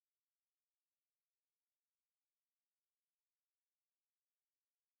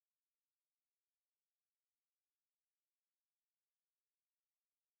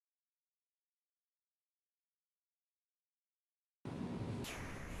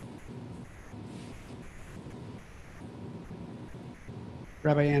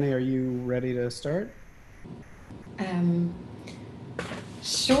Rabbi Annie, are you ready to start? Um,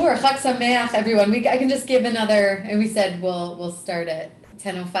 sure. Chag Sameach, everyone. I can just give another, and we said we'll start at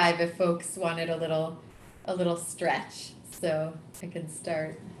 10:05 if folks wanted a little stretch. So I can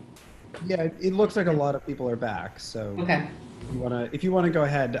start. Yeah, it looks like a lot of people are back. So Okay. if you wanna go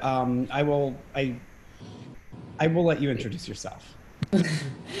ahead, I will let you introduce yourself.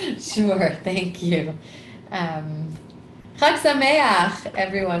 Sure. Thank you. Um, Chag Sameach,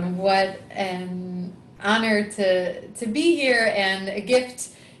 everyone. What an honor to be here and a gift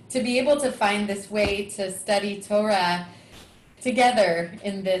to be able to find this way to study Torah together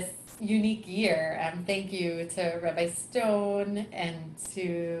in this unique year. Thank you to Rabbi Stone and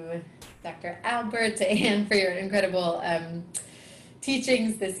to Dr. Albert, to Anne for your incredible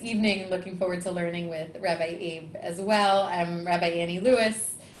teachings this evening. Looking forward to learning with Rabbi Abe as well. I'm Rabbi Annie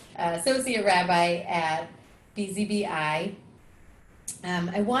Lewis, Associate Rabbi at BZBI.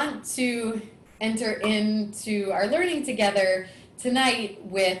 I want to enter into our learning together tonight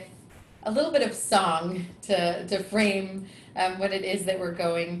with a little bit of song to frame what it is that we're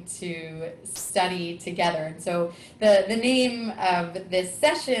going to study together. And so the name of this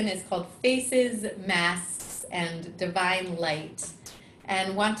session is called Faces, Masks, and Divine Light.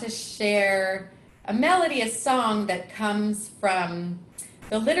 And want to share a melody, a song that comes from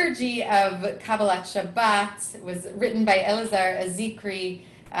the liturgy of Kabbalat Shabbat. It was written by Elazar Azikri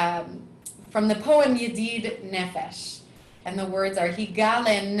from the poem Yedid Nefesh. And the words are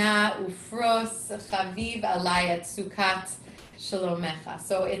Higale na ufros chaviv alayat sukat shalomecha.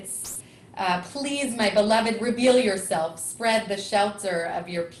 So it's please, my beloved, reveal yourself, spread the shelter of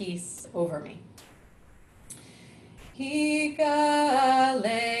your peace over me.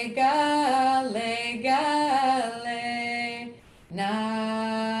 Higale, gale, gale, na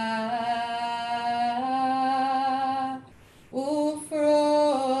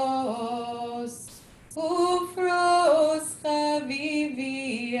ufros, ufros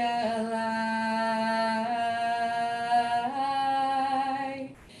chavivi alai,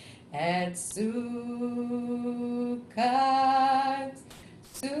 et sukat,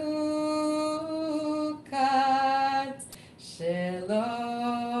 sukat, shelomecha.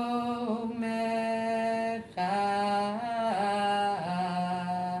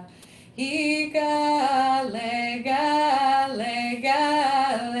 Higale, gale,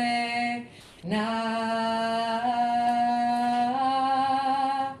 gale, na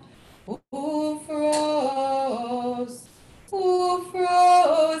ufros,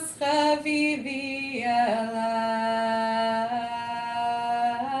 ufros chavivi alai,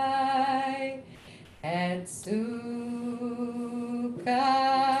 et sukat,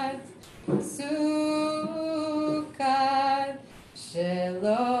 sukat,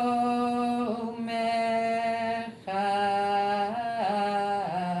 shelomecha.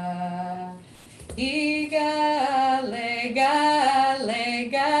 Igale, gale,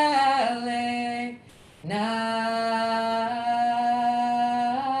 gale, na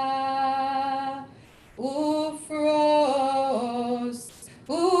ufros,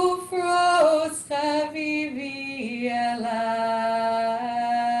 ufros chavivi alai,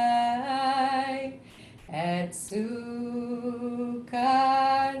 et sukat,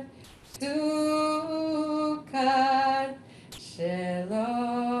 sukat, shelomecha.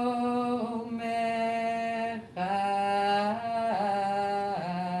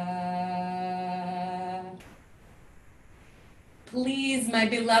 Please, my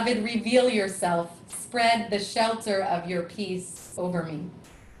beloved, reveal yourself. Spread the shelter of your peace over me.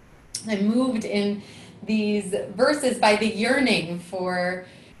 I'm moved in these verses by the yearning for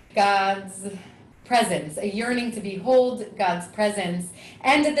God's presence, a yearning to behold God's presence,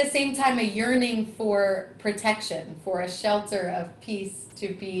 and at the same time, a yearning for protection, for a shelter of peace to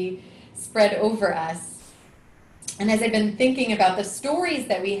be spread over us. And as I've been thinking about the stories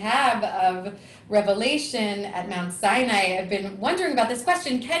that we have of Revelation at Mount Sinai, I've been wondering about this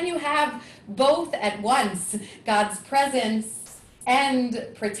question: can you have both at once, God's presence and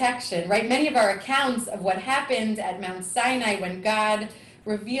protection, right? Many of our accounts of what happened at Mount Sinai when God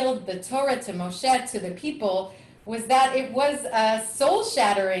revealed the Torah to Moshe, to the people, was that it was a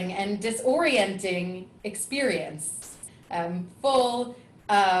soul-shattering and disorienting experience, full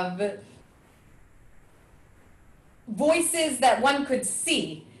of voices that one could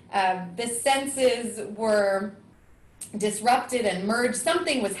see. The senses were disrupted and merged.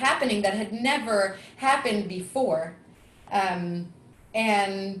 Something was happening that had never happened before.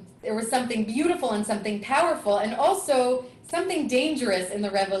 And there was something beautiful and something powerful, and also something dangerous in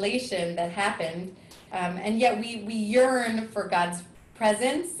the revelation that happened. And yet we yearn for God's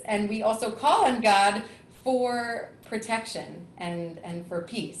presence, and we also call on God for protection and for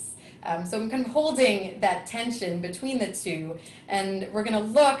peace. So I'm kind of holding that tension between the two, and we're going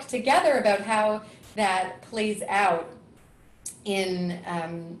to look together about how that plays out in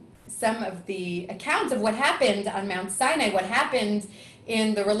some of the accounts of what happened on Mount Sinai, what happened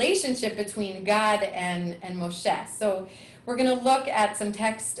in the relationship between God and Moshe. So we're going to look at some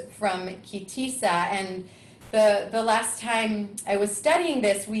text from Kitisa, and the last time I was studying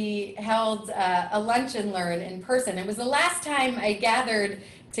this, we held a lunch and learn in person. It was the last time I gathered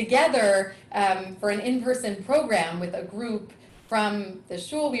together for an in-person program with a group from the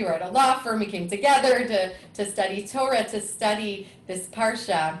shul. We were at a law firm. We came together to study Torah, to study this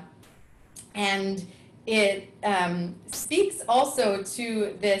parsha. And it speaks also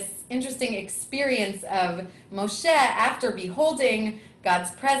to this interesting experience of Moshe, after beholding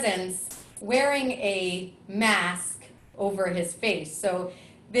God's presence, wearing a mask over his face. So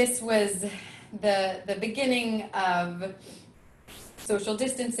this was the beginning of social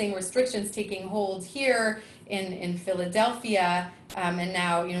distancing restrictions taking hold here in Philadelphia, and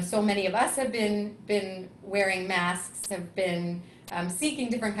now so many of us have been wearing masks, have been seeking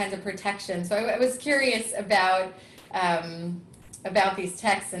different kinds of protection. So I was curious about these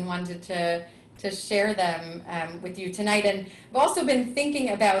texts and wanted to share them with you tonight. And I've also been thinking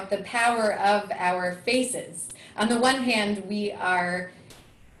about the power of our faces. On the one hand, we are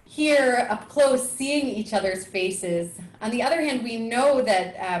here up close seeing each other's faces. On the other hand, we know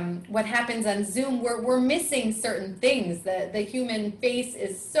that what happens on Zoom, we're missing certain things. The human face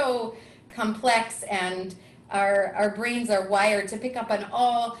is so complex, and our brains are wired to pick up on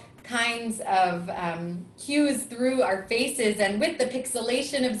all kinds of cues through our faces. And with the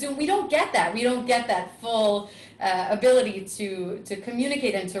pixelation of Zoom, we don't get that. We don't get that full ability to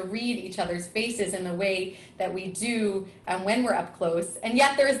communicate and to read each other's faces in the way that we do when we're up close. And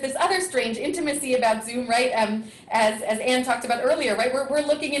yet there is this other strange intimacy about Zoom, right? As Anne talked about earlier, right? We're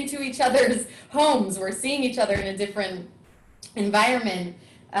looking into each other's homes. We're seeing each other in a different environment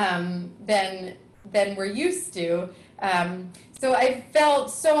than we're used to. So I felt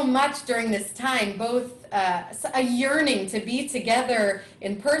so much during this time, both a yearning to be together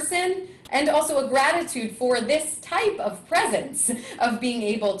in person, and also a gratitude for this type of presence of being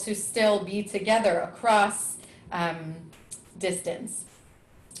able to still be together across distance.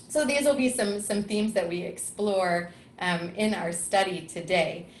 So these will be some themes that we explore in our study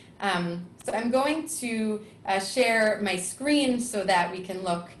today. So I'm going to share my screen so that we can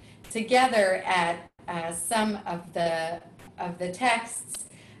look together at some of the texts.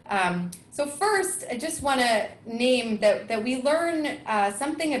 So first, I just want to name that we learn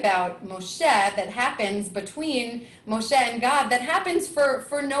something about Moshe that happens between Moshe and God that happens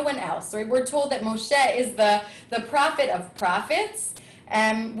for no one else. Right? We're told that Moshe is the prophet of prophets.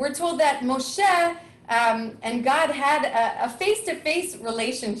 We're told that Moshe and God had a face-to-face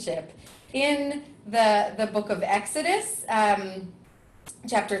relationship in the book of Exodus.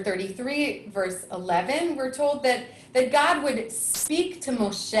 Chapter 33, verse 11, we're told that God would speak to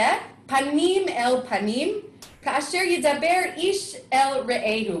Moshe, panim el panim, ka'asher yidaber ish el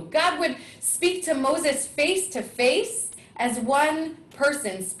re'ehu. God would speak to Moses face to face as one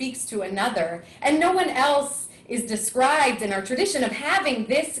person speaks to another. And no one else is described in our tradition of having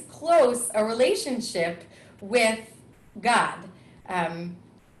this close a relationship with God. And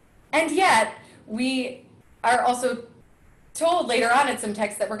yet, we are also told later on in some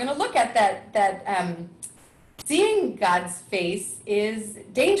texts that we're going to look at that seeing God's face is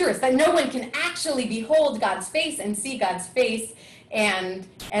dangerous, that no one can actually behold God's face and see God's face and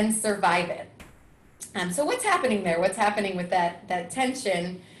survive it. So what's happening there? What's happening with that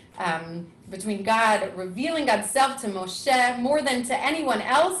tension between God revealing God's self to Moshe more than to anyone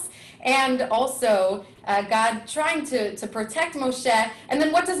else, and also God trying to protect Moshe? And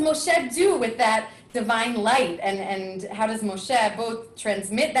then what does Moshe do with that divine light, and how does Moshe both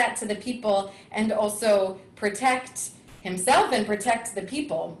transmit that to the people and also protect himself and protect the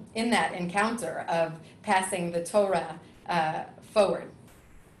people in that encounter of passing the Torah forward?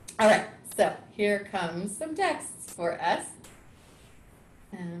 All right, so here comes some texts for us.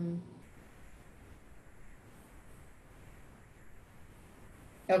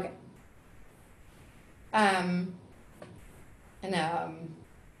 Okay.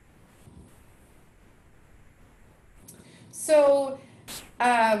 So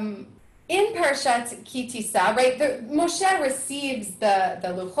in Parshat Kitisa, right, Moshe receives the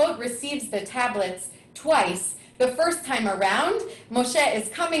Luchot, receives the tablets twice. The first time around, Moshe is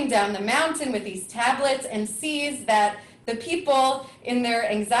coming down the mountain with these tablets and sees that the people, in their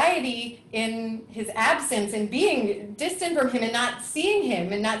anxiety, in his absence, and being distant from him and not seeing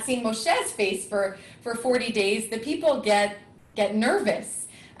him and not seeing Moshe's face for 40 days, the people get nervous.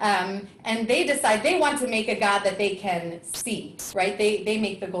 And they decide they want to make a God that they can see, right? They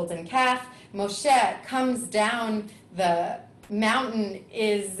make the golden calf. Moshe comes down the mountain,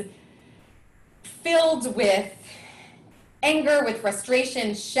 is filled with anger, with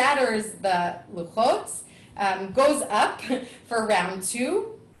frustration, shatters the luchot, goes up for round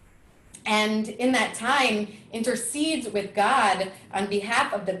 2, and in that time intercedes with God on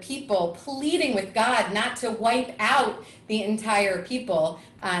behalf of the people, pleading with God not to wipe out the entire people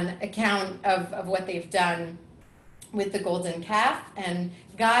on account of what they've done with the golden calf. And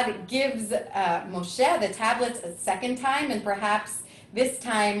God gives Moshe the tablets a second time, and perhaps this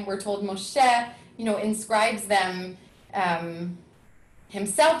time we're told Moshe, inscribes them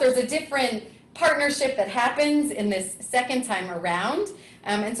himself. There's a different partnership that happens in this second time around.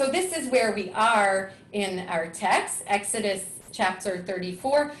 And so this is where we are in our text, Exodus chapter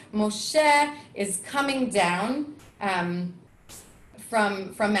 34. Moshe is coming down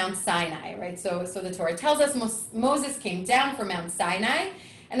from Mount Sinai, right? So the Torah tells us Moses came down from Mount Sinai.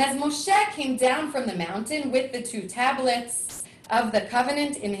 And as Moshe came down from the mountain with the 2 tablets of the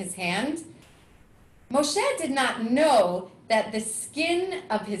covenant in his hand, Moshe did not know that the skin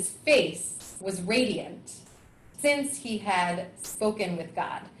of his face was radiant since he had spoken with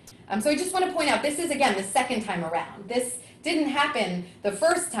God. So I just want to point out, this is, again, the second time around. This didn't happen the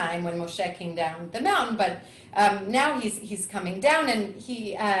first time when Moshe came down the mountain, but now he's coming down, and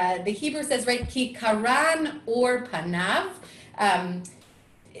the Hebrew says, right, ki karan or panav,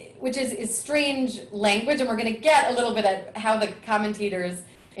 which is strange language, and we're going to get a little bit at how the commentators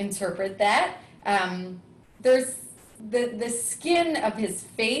interpret that. There's the skin of his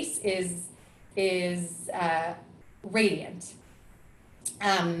face is radiant.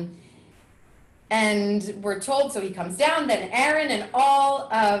 And we're told, so he comes down, then Aaron and all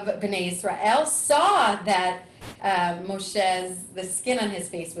of Bnei Israel saw that the skin on his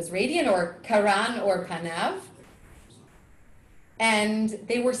face was radiant, or karan or panav, and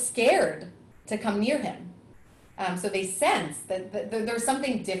they were scared to come near him. So they sensed that there's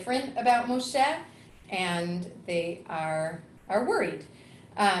something different about Moshe, and they are worried.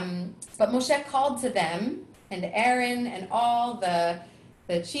 But Moshe called to them, and Aaron and all the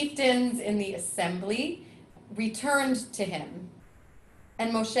chieftains in the assembly returned to him.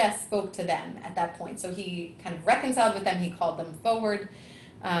 And Moshe spoke to them at that point. So he kind of reconciled with them. He called them forward.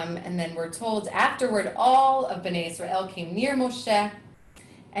 And then we're told afterward, all of Bnei Israel came near Moshe,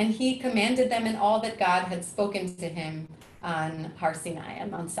 and he commanded them in all that God had spoken to him on Har Sinai,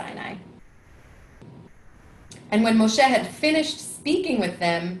 on Mount Sinai. And when Moshe had finished speaking with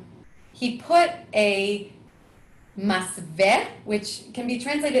them, he put a masveh, which can be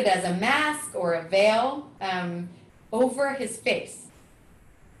translated as a mask or a veil, over his face.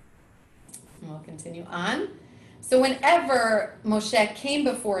 And we'll continue on. So whenever Moshe came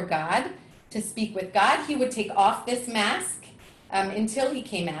before God to speak with God, he would take off this mask until he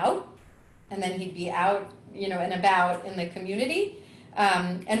came out, and then he'd be out, and about in the community.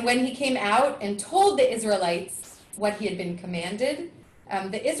 And when he came out and told the Israelites what he had been commanded,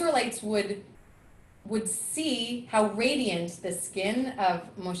 the Israelites would see how radiant the skin of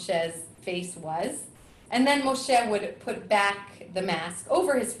Moshe's face was. And then Moshe would put back the mask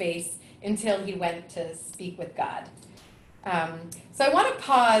over his face until he went to speak with God. So I want to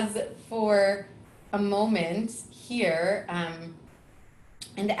pause for a moment here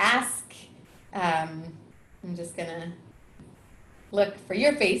and ask, I'm just going to look for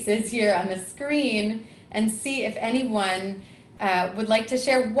your faces here on the screen and see if anyone would like to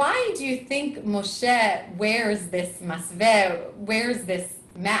share. Why do you think Moshe wears this masveh, wears this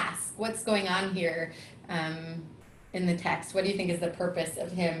mask? What's going on here in the text? What do you think is the purpose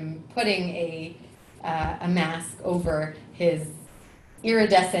of him putting a mask over his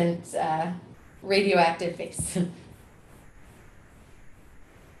iridescent, radioactive face?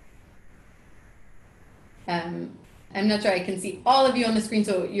 I'm not sure I can see all of you on the screen,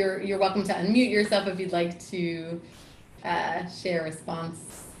 so you're welcome to unmute yourself if you'd like to share a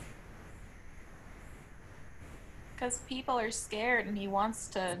response. Because people are scared, and he wants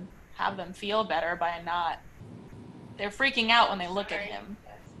to have them feel better by not. They're freaking out when they look at him,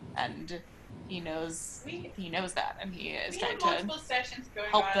 and he knows that, and he is trying to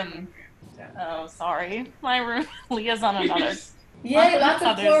help them. Oh, sorry, my room. Leah's on another. Yeah, lots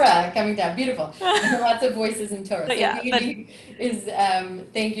of Torah coming down. Beautiful. Lots of voices in Torah. But yeah,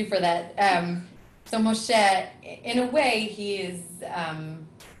 thank you for that. So Moshe, in a way, he is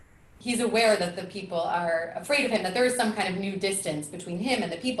he's aware that the people are afraid of him, that there is some kind of new distance between him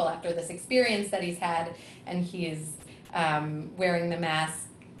and the people after this experience that he's had, and he is wearing the mask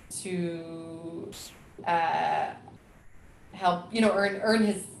to help, earn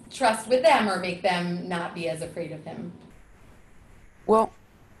his trust with them or make them not be as afraid of him. Well,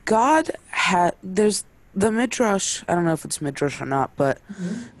 there's the Midrash, I don't know if it's Midrash or not, but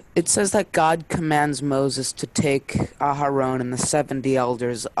it says that God commands Moses to take Aharon and the 70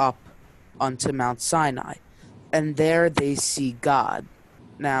 elders up onto Mount Sinai, and there they see God.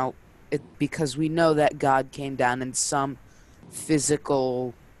 Now, because we know that God came down in some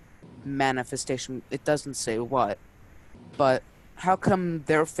physical manifestation, it doesn't say what, but how come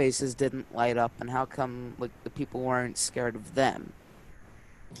their faces didn't light up, and how come the people weren't scared of them?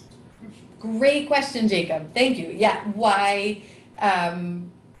 Great question, Jacob. Thank you. Yeah, why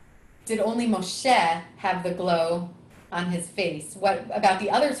did only Moshe have the glow on his face? What about the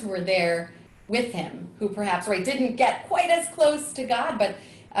others who were there with him, who perhaps didn't get quite as close to God, but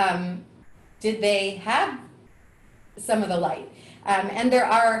did they have some of the light? And there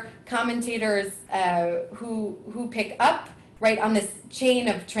are commentators who pick up on this chain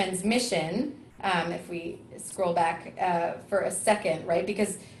of transmission. If we scroll back for a second,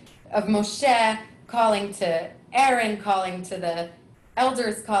 because of Moshe calling to Aaron, calling to the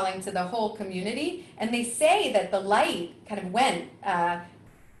elders, calling to the whole community, and they say that the light kind of went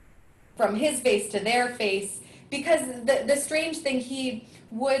from his face to their face, because the strange thing, he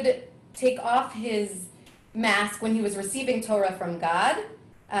would take off his mask when he was receiving Torah from God,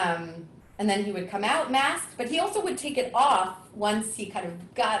 and then he would come out masked, but he also would take it off once he kind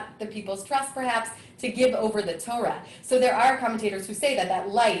of got the people's trust, perhaps, to give over the Torah. So there are commentators who say that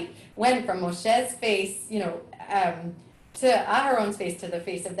light went from Moshe's face, to Aharon's face, to the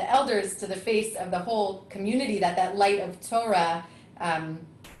face of the elders, to the face of the whole community, that light of Torah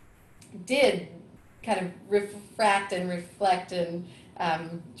did kind of refract and reflect and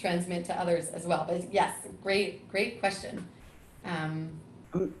transmit to others as well. But yes, great question.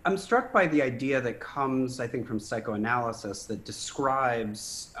 I'm struck by the idea that comes, I think, from psychoanalysis that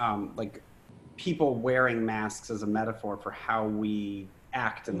describes people wearing masks as a metaphor for how we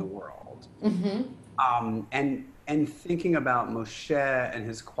act in the world. And thinking about Moshe and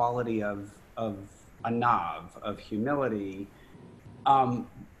his quality of anav, of humility,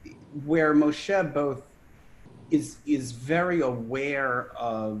 where Moshe both is very aware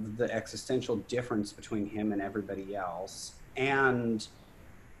of the existential difference between him and everybody else, and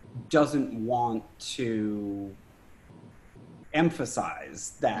doesn't want to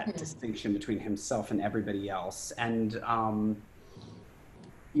emphasize that distinction between himself and everybody else. And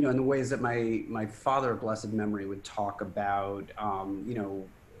in the ways that my father of blessed memory would talk about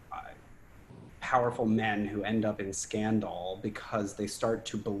powerful men who end up in scandal because they start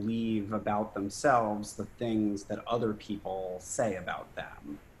to believe about themselves the things that other people say about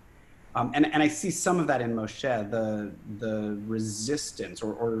them. And I see some of that in Moshe, the resistance,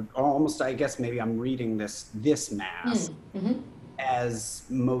 or almost, I guess maybe I'm reading this mask as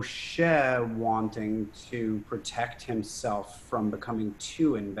Moshe wanting to protect himself from becoming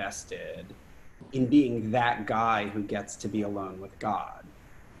too invested in being that guy who gets to be alone with God.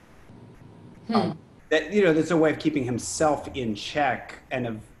 That there's a way of keeping himself in check,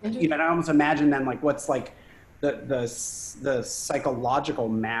 and and I almost imagine then what's the psychological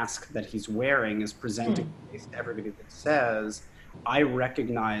mask that he's wearing is presenting to everybody that says, I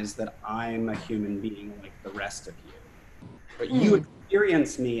recognize that I'm a human being like the rest of you, but you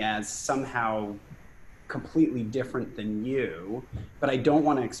experience me as somehow completely different than you, but I don't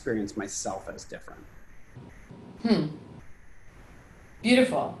want to experience myself as different.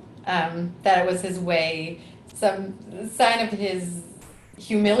 Beautiful. That it was his way, some sign of his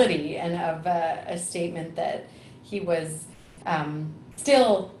humility and of a statement that he was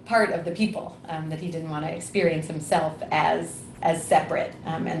still part of the people, that he didn't want to experience himself as separate,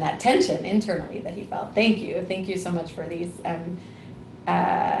 and that tension internally that he felt. Thank you so much for these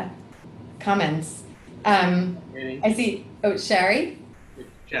comments. I see. Oh, Shari?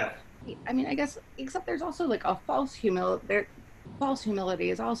 Jeff. I mean, I guess, except there's also a false humility. False humility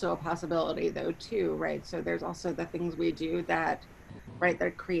is also a possibility, though, too, right? So there's also the things we do that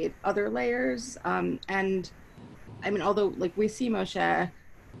create other layers. And I mean, although we see Moshe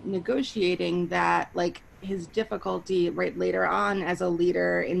negotiating that, his difficulty later on as a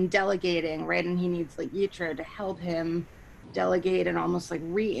leader in delegating, and he needs Yitro to help him delegate and almost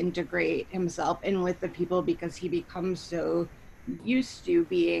reintegrate himself in with the people, because he becomes so used to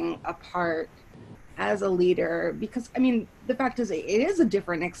being a part as a leader. Because I mean, the fact is, it is a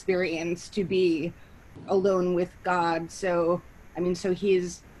different experience to be alone with God. So I mean, so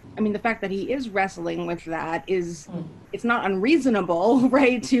he's I mean, the fact that he is wrestling with that is, it's not unreasonable,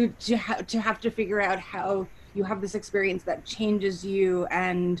 right? To have to figure out how you have this experience that changes you,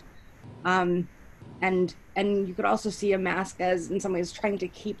 and you could also see a mask as, in some ways, trying to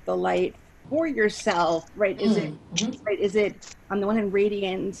keep the light for yourself, right? Is it on the one hand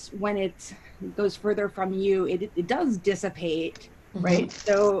radiance, when it goes further from you, it does dissipate, right?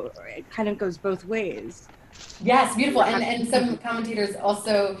 So it kind of goes both ways. Yes, beautiful. And some commentators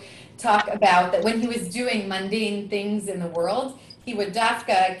also talk about that when he was doing mundane things in the world, he would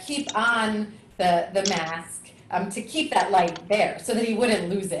dafka keep on the mask to keep that light there so that he wouldn't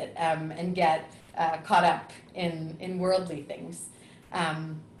lose it and get caught up in worldly things.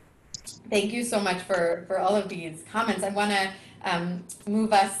 Thank you so much for all of these comments. I want to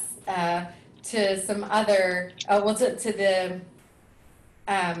move us to some other, to the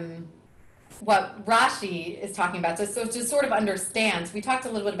what Rashi is talking about. So to sort of understand, we talked a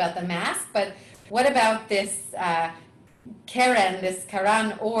little bit about the mask, but what about this Karen, this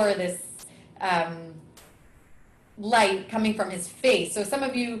Karan, or this light coming from his face? So some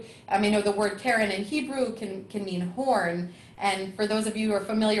of you may know the word Karen in Hebrew can mean horn. And for those of you who are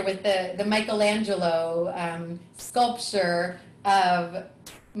familiar with the Michelangelo sculpture of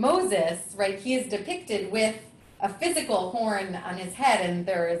Moses, right, he is depicted with a physical horn on his head, and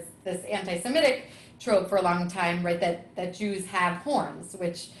there is this anti-Semitic trope for a long time, right, that Jews have horns,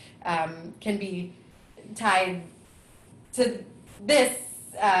 which can be tied to this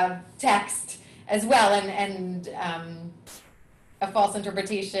text as well, and a false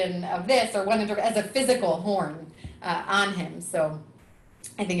interpretation of this, or one as a physical horn on him. So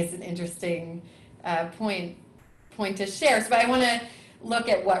I think it's an interesting point to share. So I want to look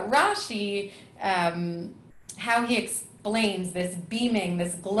at what Rashi, how he explains this beaming,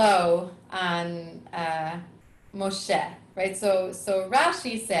 this glow on Moshe, right? So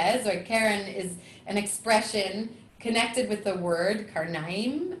Rashi says, or Karen is an expression connected with the word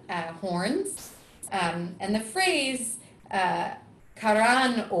karnaim, horns, and the phrase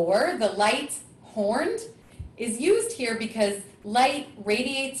karan, or the light horned, is used here because light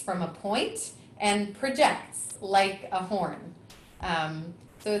radiates from a point and projects like a horn.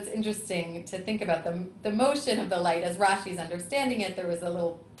 So it's interesting to think about the motion of the light as Rashi's understanding it. There was a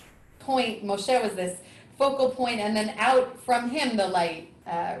little point, Moshe was this focal point, and then out from him the light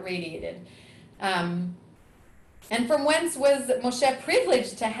radiated. And from whence was Moshe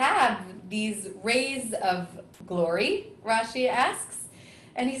privileged to have these rays of glory, Rashi asks.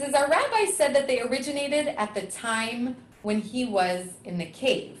 And he says, our rabbi said that they originated at the time when he was in the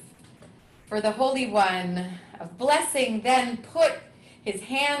cave. For the Holy One of blessing then put his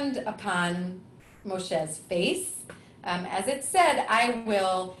hand upon Moshe's face. As it said, I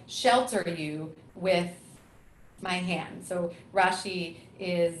will shelter you with my hand. So Rashi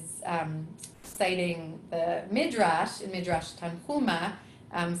is citing the Midrash, in Midrash Tanhuma,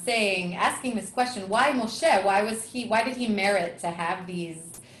 asking this question, why Moshe? Why did he merit to have these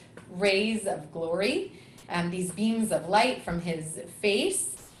rays of glory, these beams of light from his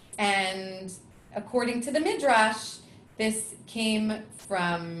face? And according to the Midrash, this came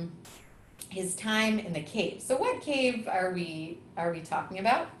from his time in the cave. So what cave are we talking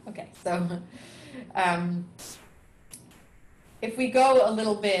about? Okay, so if we go a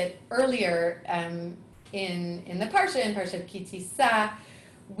little bit earlier in the Parsha, in Parshat Ki Tisa,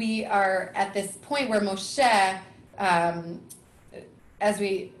 we are at this point where Moshe, as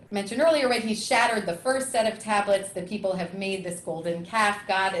we mentioned earlier, right, he shattered the first set of tablets. The people have made this golden calf.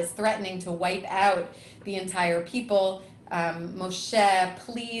 God is threatening to wipe out the entire people. Moshe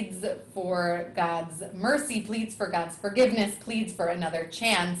pleads for God's mercy, pleads for God's forgiveness, pleads for another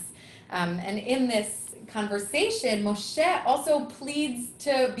chance. And in this conversation, Moshe also pleads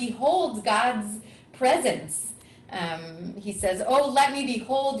to behold God's presence. He says, oh, let me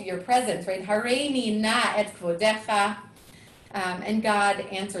behold your presence, right? Hareini na et kvodecha. And God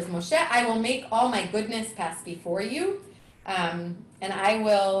answers Moshe, I will make all my goodness pass before you, and I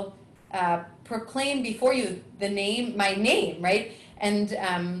will proclaim before you my name, right? And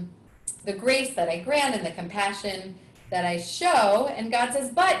the grace that I grant and the compassion that I show. And God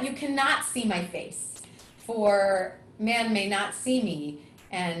says, but you cannot see my face, for man may not see me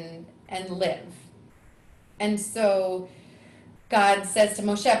and live. And so God says to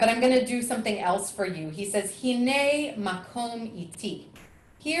Moshe, but I'm going to do something else for you. He says, Hine makom iti.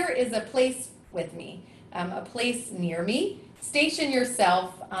 Here is a place with me, a place near me. Station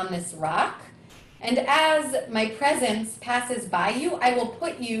yourself on this rock. And as my presence passes by you, I will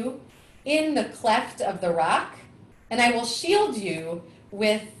put you in the cleft of the rock, and I will shield you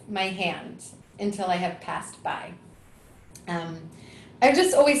with my hand until I have passed by. I'm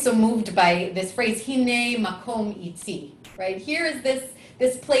just always so moved by this phrase, Hine makom itzi, right? Here is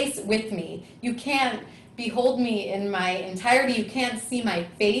this place with me. You can't behold me in my entirety. You can't see my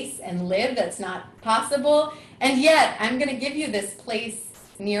face and live. That's not possible. And yet, I'm going to give you this place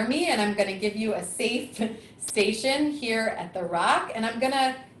near me, and I'm going to give you a safe station here at the rock, and I'm going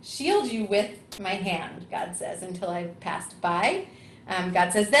to shield you with my hand, God says, until I've passed by.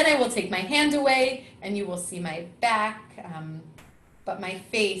 God says, then I will take my hand away, and you will see my back, but my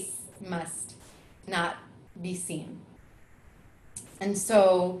face must not be seen. And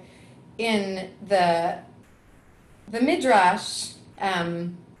so in the Midrash,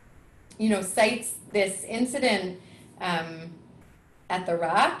 cites this incident at the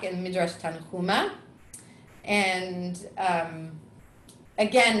rock in Midrash Tanhuma, and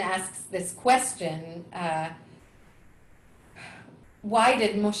again asks this question, why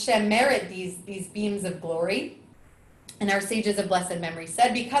did Moshe merit these beams of glory? And our sages of blessed memory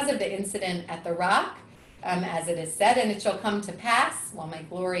said, because of the incident at the rock, as it is said, and it shall come to pass while my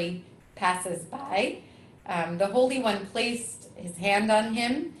glory passes by. The Holy One placed his hand on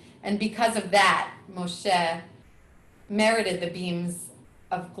him, and because of that, Moshe merited the beams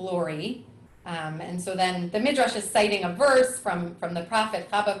of glory. And so then the Midrash is citing a verse from the prophet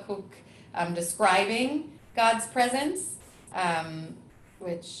Habakkuk describing God's presence,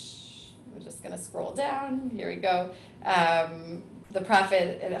 which we're just going to scroll down. Here we go. The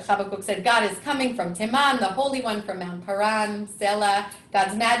prophet Habakkuk said, God is coming from Teman, the Holy One from Mount Paran, Selah.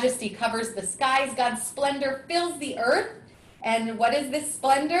 God's majesty covers the skies. God's splendor fills the earth. And what is this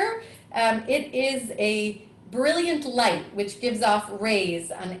splendor? It is a brilliant light which gives off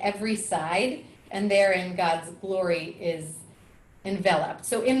rays on every side, and therein God's glory is enveloped.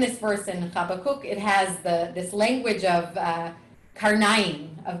 So in this verse in Habakkuk, it has this language of karnaim,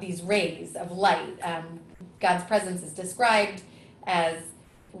 of these rays of light. God's presence is described as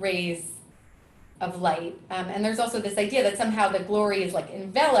rays of light. And there's also this idea that somehow the glory is like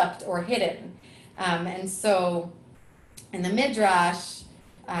enveloped or hidden. And so in the Midrash,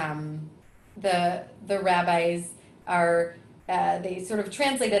 the rabbis are, they sort of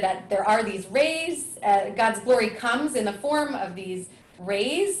translated that there are these rays, God's glory comes in the form of these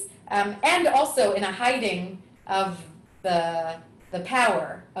rays, and also in a hiding of the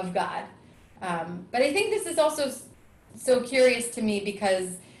power of God. But I think this is also so curious to me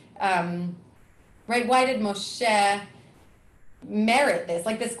because, right, why did Moshe merit this?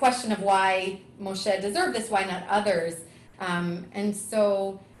 Like this question of why Moshe deserved this, why not others? And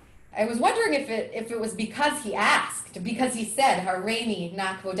so I was wondering if it was because he asked, because he said, Hareini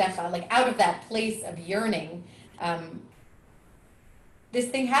na kvodecha, like out of that place of yearning, this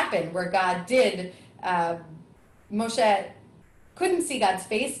thing happened where God did, Moshe couldn't see God's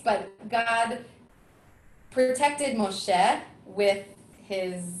face, but God protected Moshe with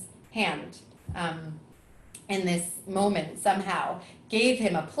his hand in this moment somehow, gave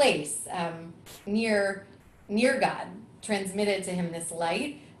him a place near God, transmitted to him this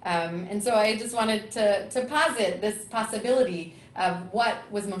light. And so I just wanted to posit this possibility of what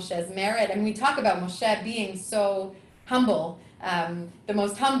was Moshe's merit. And we talk about Moshe being so humble, the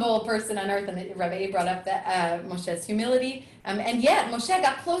most humble person on earth, and Rabbi brought up that Moshe's humility. And yet Moshe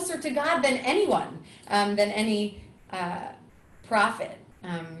got closer to God than anyone, than any prophet.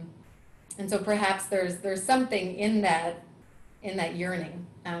 And so perhaps there's something in that yearning.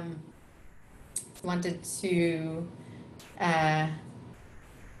 Wanted to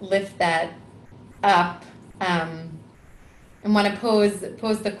lift that up, and want to pose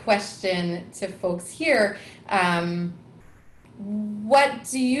the question to folks here. What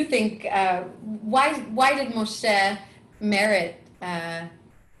do you think? Why did Moshe merit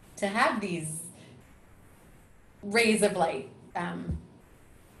to have these rays of light?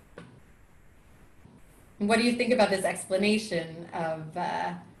 What do you think about this explanation of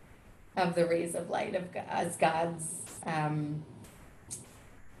the rays of light as God's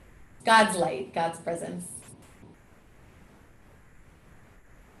light, God's presence?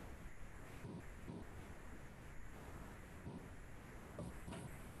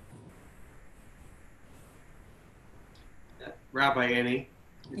 Rabbi Annie.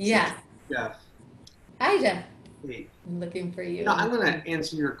 Yeah. Jeff. Hi, Jeff. Hey. I'm looking for you. No, I'm going to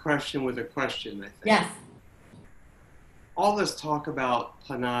answer your question with a question, I think. Yes. All this talk about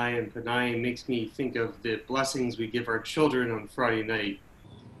Panai and Panai makes me think of the blessings we give our children on Friday night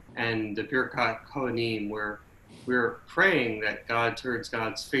and the Birkat Kohanim, where we're praying that God turns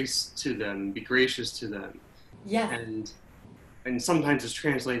God's face to them, be gracious to them. Yes. And sometimes it's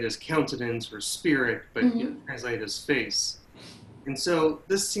translated as countenance or spirit, but translated as face. And so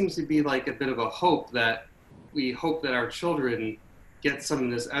this seems to be like a bit of a hope that we hope that our children get some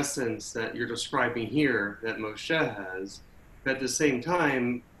of this essence that you're describing here that Moshe has, but at the same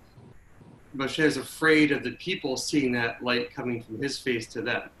time, Moshe is afraid of the people seeing that light coming from his face to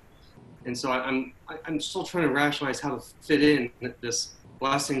them. And so I'm still trying to rationalize how to fit in this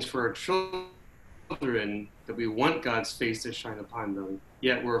blessings for our children, that we want God's face to shine upon them,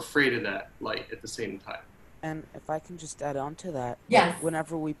 yet we're afraid of that light at the same time. And if I can just add on to that, Yes.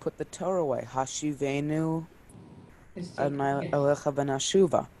 whenever we put the Torah away, Hashivenu Yes. Elecha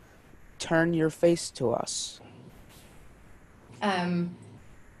V'Nashuva, turn your face to us.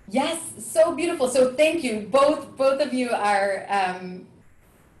 Yes, so beautiful. So thank you. Both of you are,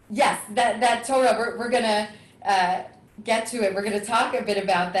 yes, that Torah, we're going to get to it. We're going to talk a bit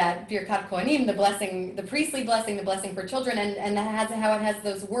about that Birkat Kohanim, the blessing, the priestly blessing, the blessing for children, and how it has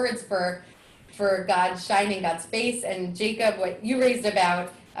those words for God shining God's face. And Jacob, what you raised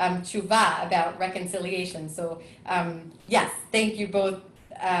about tshuva, about reconciliation. So yes, thank you both.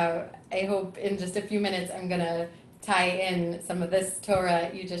 I hope in just a few minutes I'm going to tie in some of this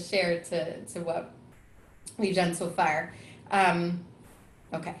Torah you just shared to what we've done so far.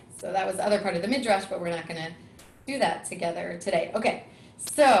 Okay, so that was the other part of the Midrash, but we're not going to do that together today. Okay,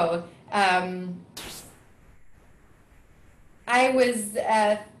 so I was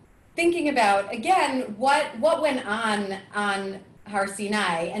thinking about, again, what went on Har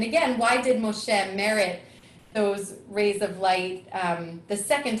Sinai, and again, why did Moshe merit those rays of light the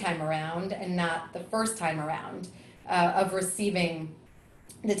second time around and not the first time around of receiving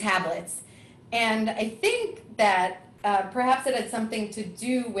the tablets? And I think that perhaps it had something to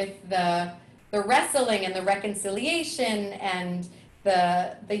do with the wrestling and the reconciliation and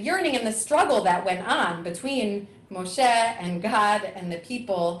the yearning and the struggle that went on between Moshe and God and the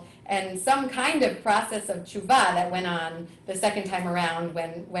people, and some kind of process of tshuva that went on the second time around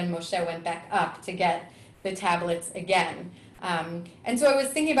when Moshe went back up to get the tablets again. And so I was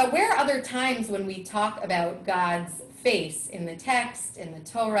thinking about, where are other times when we talk about God's face in the text, in the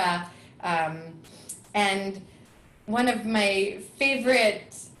Torah? And one of my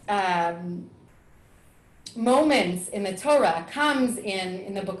favorite moments in the Torah comes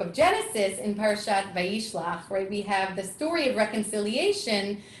in the book of Genesis, in Parashat Vayishlach, right? We have the story of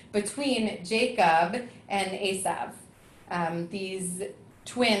reconciliation between Jacob and Esav, these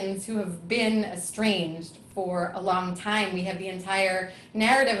twins who have been estranged for a long time. We have the entire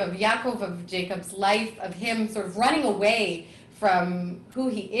narrative of Yaakov, of Jacob's life, of him sort of running away from who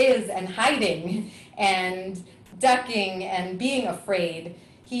he is and hiding and ducking and being afraid.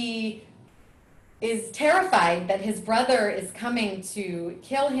 He is terrified that his brother is coming to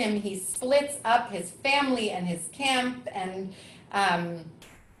kill him. He splits up his family and his camp, and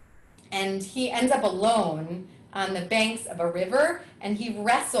he ends up alone on the banks of a river, and he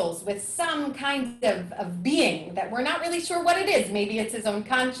wrestles with some kind of being that we're not really sure what it is. Maybe it's his own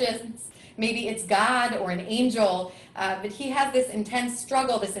conscience, maybe it's God or an angel, but he has this intense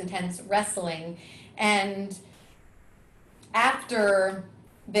struggle, this intense wrestling. And after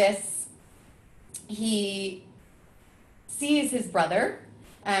this, he sees his brother,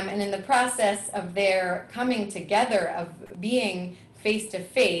 and in the process of their coming together, of being face to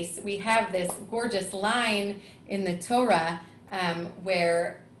face, we have this gorgeous line in the Torah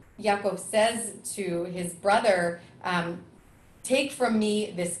where Yaakov says to his brother, take from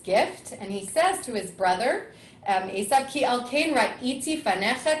me this gift. And he says to his brother, Esav, ki al ken ra'iti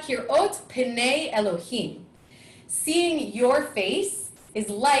fanecha kirot penei Elohim. Seeing your face is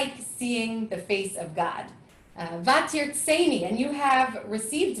like seeing the face of God. Vatirtseni, and you have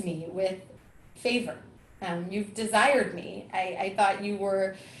received me with favor. You've desired me. I thought you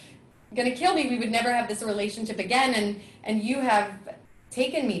were going to kill me. We would never have this relationship again, and you have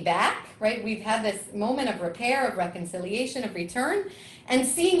taken me back, right? We've had this moment of repair, of reconciliation, of return, and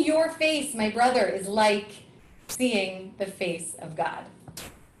seeing your face, my brother, is like seeing the face of God.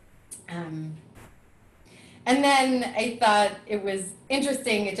 And then I thought it was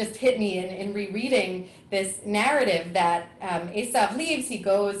interesting, it just hit me in rereading this narrative that Esav leaves, he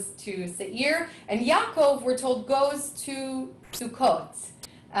goes to Seir, and Yaakov, we're told, goes to Sukkot,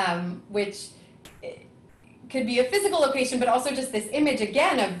 which could be a physical location, but also just this image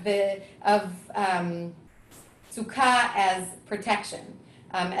again of Sukkah as protection,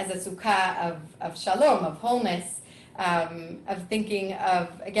 as a Sukkah of shalom, of wholeness. Of thinking of,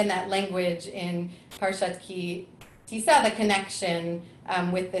 again, that language in Parshat Ki Tisa, the connection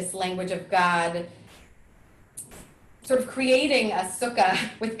with this language of God, sort of creating a sukkah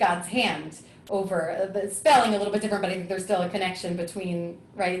with God's hand over, the spelling a little bit different, but I think there's still a connection between,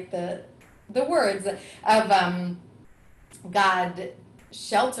 right, the words of God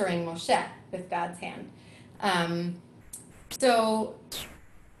sheltering Moshe with God's hand. So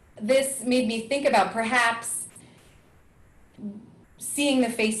this made me think about perhaps seeing the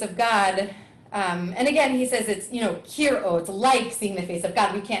face of God. And again, he says it's, kiro, it's like seeing the face of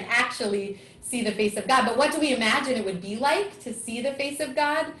God. We can't actually see the face of God, but what do we imagine it would be like to see the face of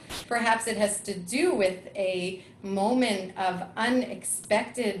God? Perhaps it has to do with a moment of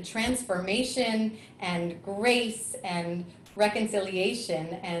unexpected transformation and grace and reconciliation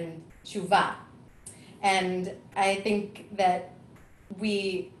and tshuva. And I think that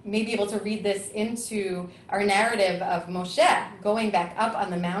we may be able to read this into our narrative of Moshe going back up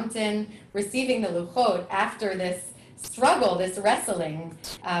on the mountain, receiving the luchot after this struggle, this wrestling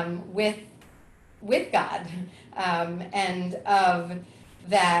with God, and of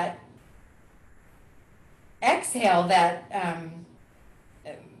that exhale, that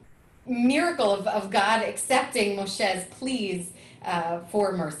miracle of God accepting Moshe's pleas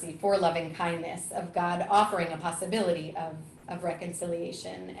for mercy, for loving kindness, of God offering a possibility of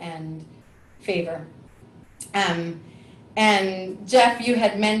reconciliation and favor. And Jeff, you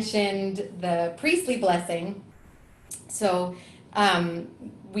had mentioned the priestly blessing. So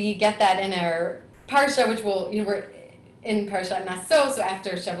we get that in our Parsha, which we're in Parsha Naso, so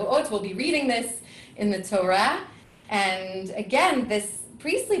after Shavuot, we'll be reading this in the Torah. And again, this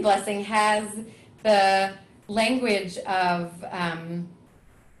priestly blessing has the language of,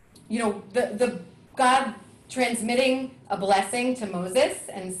 the God transmitting a blessing to Moses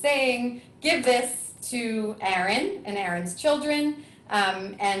and saying, give this to Aaron and Aaron's children,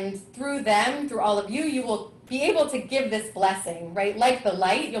 and through them, through all of you, you will be able to give this blessing, right? Like the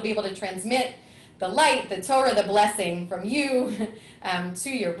light, you'll be able to transmit the light, the Torah, the blessing from you to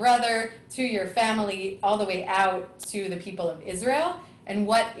your brother, to your family, all the way out to the people of Israel. And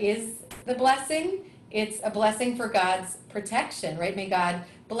what is the blessing? It's a blessing for God's protection, right? May God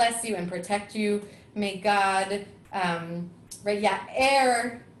bless you and protect you. May God,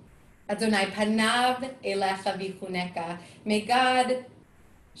 Ya'er Adonai panav elecha vichuneka. May God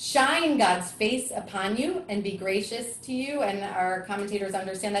shine God's face upon you and be gracious to you. And our commentators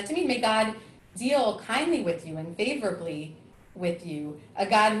understand that to mean, may God deal kindly with you and favorably with you. A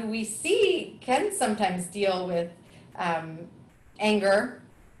God who we see can sometimes deal with anger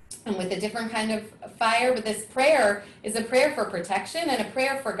and with a different kind of fire, but this prayer is a prayer for protection and a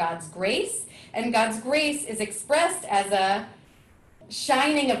prayer for God's grace. And God's grace is expressed as a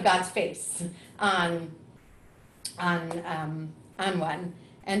shining of God's face on one.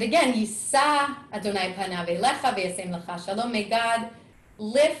 And again, Yisa Adonai panav elecha v'yasem lecha shalom. May God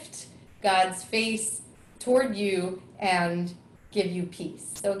lift God's face toward you and give you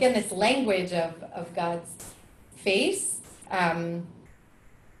peace. So again, this language of God's face,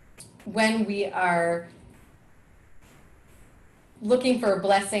 when we are looking for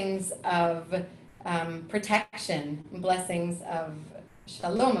blessings of protection, blessings of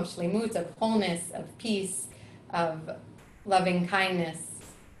shalom, of shlemut, of wholeness, of peace, of loving kindness.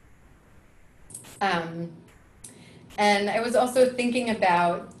 And I was also thinking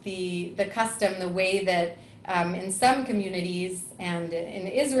about the custom, the way that in some communities and in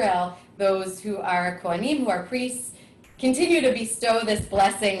Israel, those who are kohanim, who are priests, continue to bestow this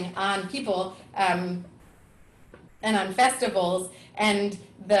blessing on people and on festivals, and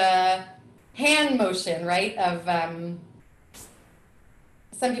the hand motion, right, of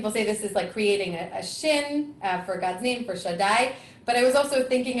some people say this is like creating a shin for God's name, for Shaddai, but I was also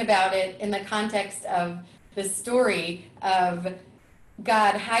thinking about it in the context of the story of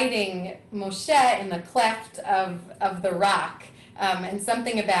God hiding Moshe in the cleft of the rock, and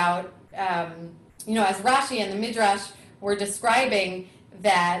something about, as Rashi and the Midrash were describing,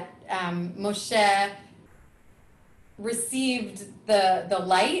 that Moshe received the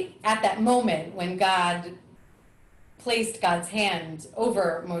light at that moment when God placed God's hand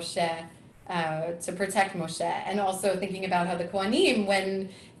over Moshe to protect Moshe. And also thinking about how the Kohanim, when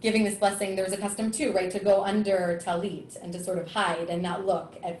giving this blessing, there was a custom too, right, to go under talit and to sort of hide and not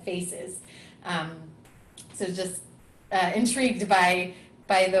look at faces. So just intrigued by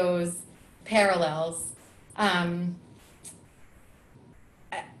those parallels.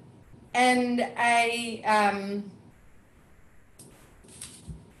 And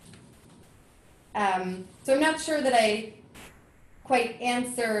so I'm not sure that I quite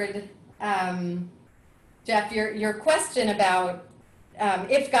answered, Jeff, your question about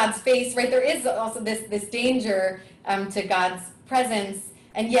if God's face, right, there is also this danger to God's presence,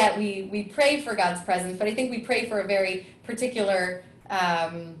 and yet we pray for God's presence, but I think we pray for a very particular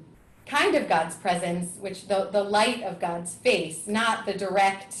kind of God's presence, which the light of God's face, not the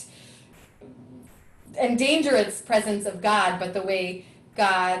direct and dangerous presence of God, but the way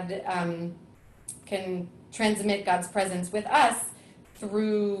God can transmit God's presence with us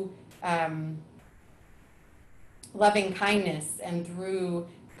through loving kindness and through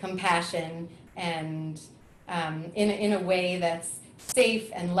compassion and in a way that's safe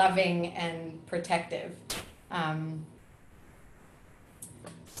and loving and protective.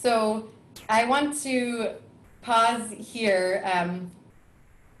 So I want to pause here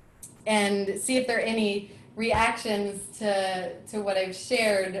and see if there are any reactions to what I've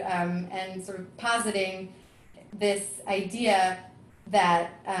shared, and sort of positing this idea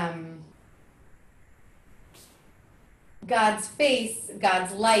that God's face,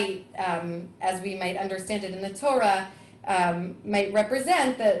 God's light, as we might understand it in the Torah, might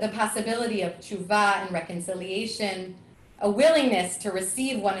represent the possibility of tshuva and reconciliation, a willingness to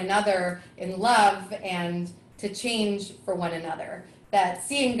receive one another in love and to change for one another. That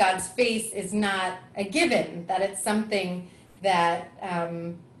seeing God's face is not a given, that it's something that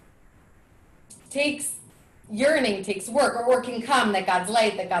takes yearning, takes work, or can come, that God's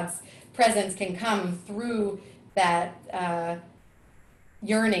light, that God's presence can come through that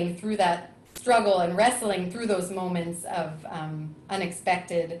yearning, through that struggle and wrestling through those moments of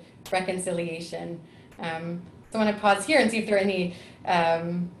unexpected reconciliation. So I want to pause here and see if there are any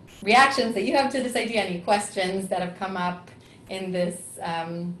reactions that you have to this idea, any questions that have come up in this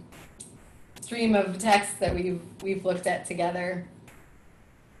stream of text that we've looked at together.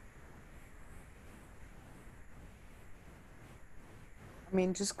 I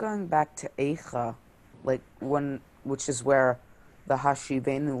mean, just going back to Eicha, which is where the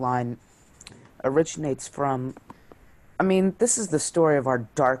Hashivenu line originates from. I mean, this is the story of our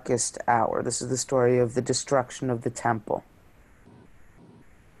darkest hour. This is the story of the destruction of the temple.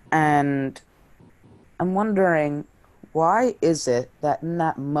 And I'm wondering, why is it that in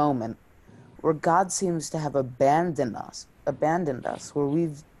that moment where God seems to have abandoned us, where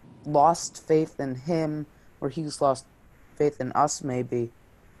we've lost faith in him, where he's lost faith in us maybe,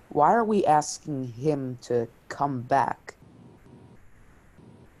 why are we asking him to come back?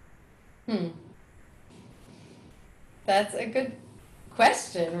 That's a good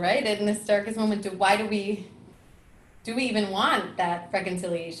question, right? In this darkest moment, why do we even want that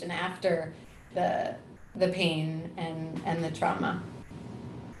reconciliation after the pain and the trauma?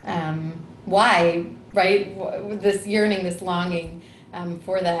 Why, right? This yearning, this longing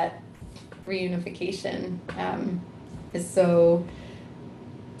for that reunification is so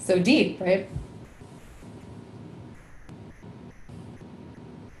deep, right?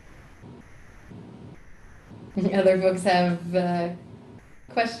 Other folks have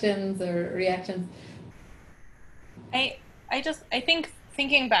questions or reactions? I think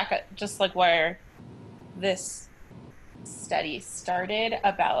thinking back at just like where this study started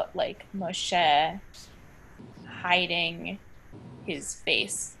about like Moshe hiding his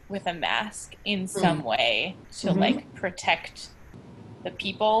face with a mask in some way to like protect the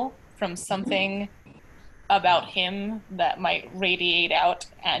people from something about him that might radiate out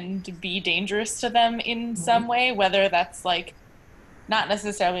and be dangerous to them in some way, whether that's like not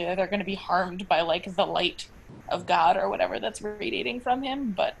necessarily that they're going to be harmed by like the light of God or whatever that's radiating from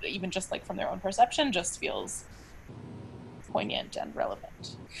him, but even just like from their own perception just feels poignant and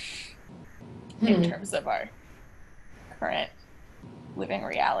relevant in terms of our current living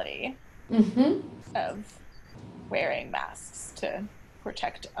reality of wearing masks to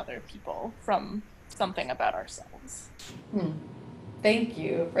protect other people from something about ourselves. Thank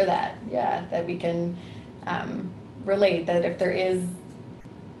you for that. Yeah, that we can relate that if there is,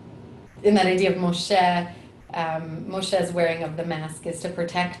 in that idea of Moshe, Moshe's wearing of the mask is to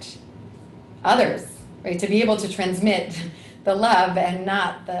protect others, right? To be able to transmit the love and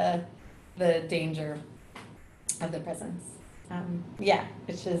not the danger of the presence. Yeah,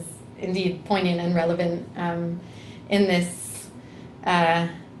 which is indeed poignant and relevant in this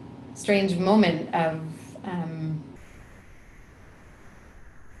strange moment of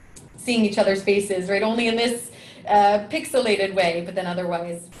seeing each other's faces, right? Only in this pixelated way, but then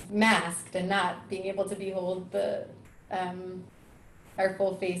otherwise masked and not being able to behold our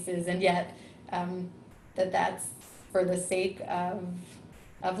full faces, and yet that's for the sake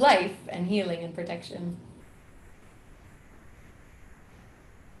of life and healing and protection.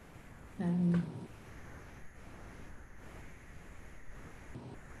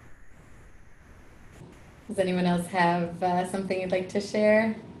 Does anyone else have something you'd like to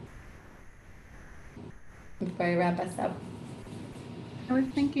share before I wrap us up? I was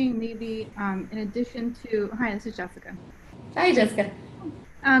thinking maybe in addition to, hi, this is Jessica. Hi, Jessica.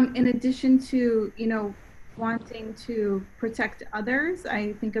 In addition to, wanting to protect others,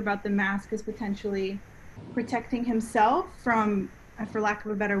 I think about the mask as potentially protecting himself from for lack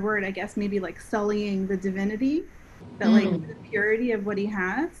of a better word, I guess maybe like sullying the divinity, that like the purity of what he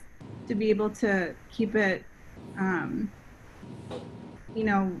has, to be able to keep it, you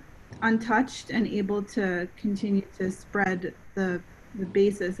know, untouched and able to continue to spread the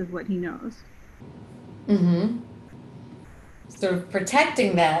basis of what he knows. Sort of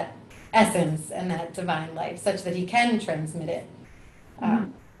protecting that essence and that divine life such that he can transmit it.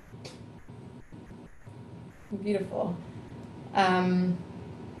 Beautiful.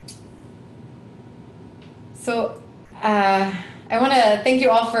 So I want to thank you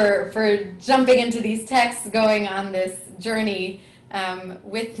all for jumping into these texts, going on this journey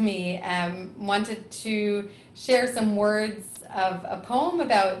with me. Wanted to share some words of a poem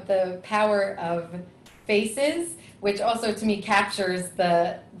about the power of faces, which also to me captures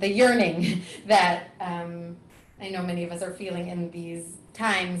the yearning that I know many of us are feeling in these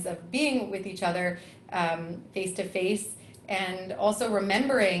times of being with each other face to face, and also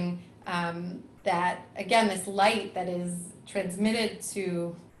remembering that, again, this light that is transmitted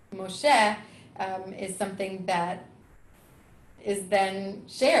to Moshe is something that is then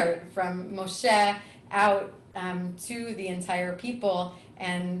shared from Moshe out to the entire people,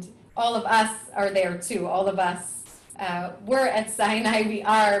 and all of us are there too. All of us were at Sinai. We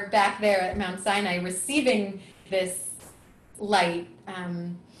are back there at Mount Sinai receiving this light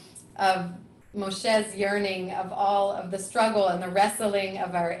of Moshe's yearning, of all of the struggle and the wrestling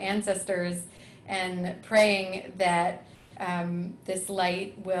of our ancestors, and praying that this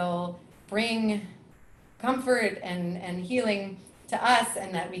light will bring comfort and healing to us,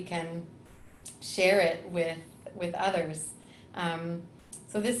 and that we can share it with others.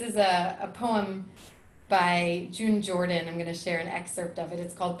 So this is a poem by June Jordan. I'm going to share an excerpt of it.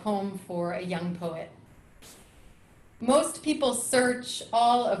 It's called Poem for a Young Poet. Most people search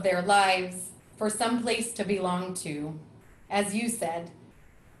all of their lives for some place to belong to, as you said,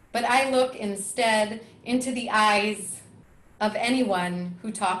 but I look instead into the eyes of anyone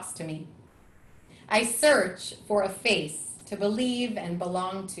who talks to me. I search for a face to believe and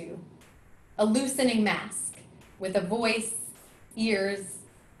belong to, a loosening mask with a voice, ears,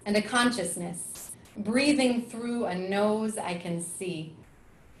 and a consciousness, breathing through a nose I can see.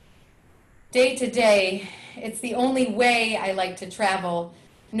 Day to day, it's the only way I like to travel,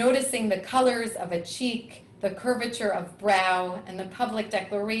 noticing the colors of a cheek, the curvature of brow, and the public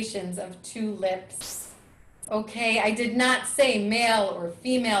declarations of two lips. Okay, I did not say male or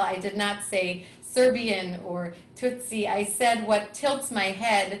female. I did not say Serbian or Tutsi. I said what tilts my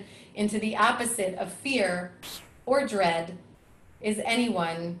head into the opposite of fear or dread is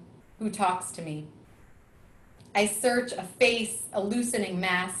anyone who talks to me. I search a face, a loosening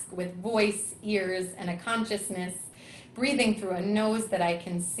mask with voice, ears, and a consciousness, breathing through a nose that I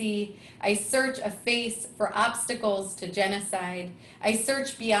can see. I search a face for obstacles to genocide. I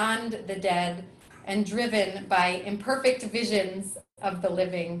search beyond the dead and driven by imperfect visions of the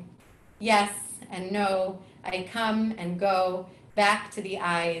living. Yes and no, I come and go back to the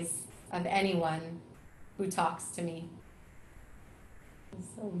eyes of anyone who talks to me.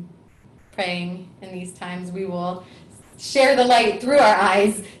 So, praying in these times, we will share the light through our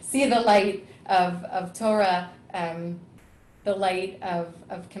eyes, see the light of Torah, the light of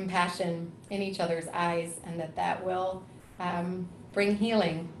compassion in each other's eyes, and that will bring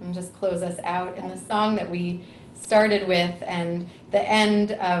healing. And just close us out in the song that we started with, and the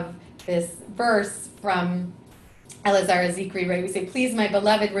end of this verse from Elazar Zikri, right? We say, please, my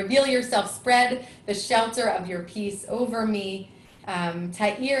beloved, reveal yourself, spread the shelter of your peace over me.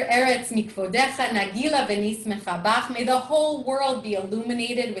 Ta'ir eretz mikvodecha nagila v'nismecha bach. May the whole world be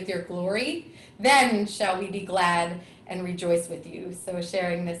illuminated with your glory. Then shall we be glad and rejoice with you. So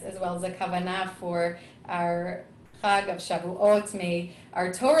sharing this as well as a kavanah for our Chag of Shavuot. May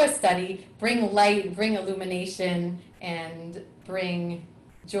our Torah study bring light, bring illumination, and bring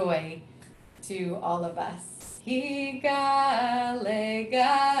joy to all of us. Higale,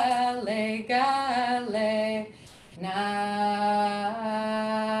 gale, gale. Na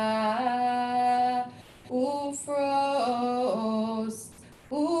ufros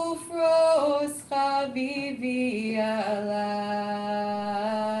chavivi alai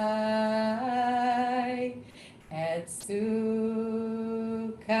et sukat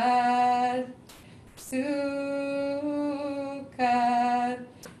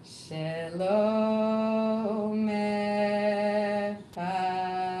shelomecha.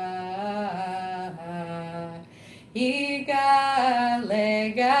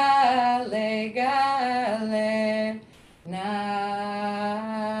 Igale, gale, gale, na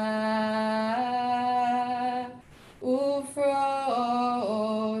ufros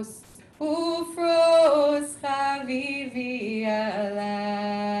chavivi alai.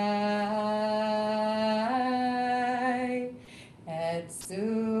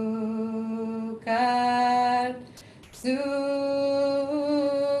 Sukkot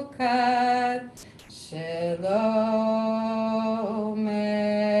Shelomecha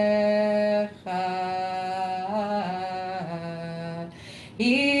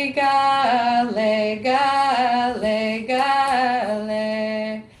Igale Gale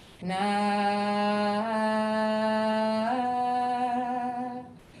Gale Na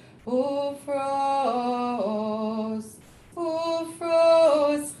Ufros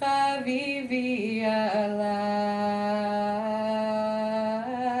Ufros Chavivi Alai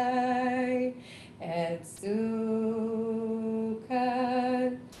Et Sukkot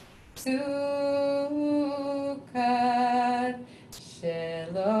Sukkot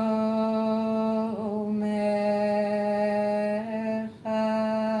Shelomecha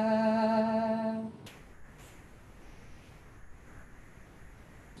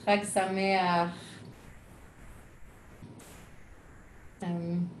Chag Sameach.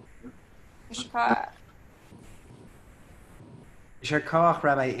 Ishka. Yashar Koach,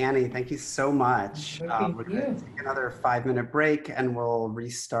 Rabbi Annie, thank you so much. Thank We're going to you. take another 5-minute break and we'll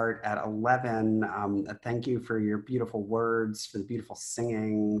restart at 11. Thank you for your beautiful words, for the beautiful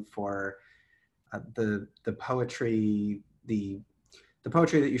singing, for the poetry, the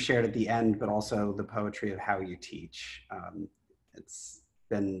poetry that you shared at the end, but also the poetry of how you teach. It's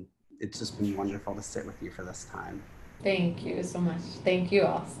just been wonderful to sit with you for this time. Thank you so much. Thank you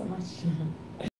all so much.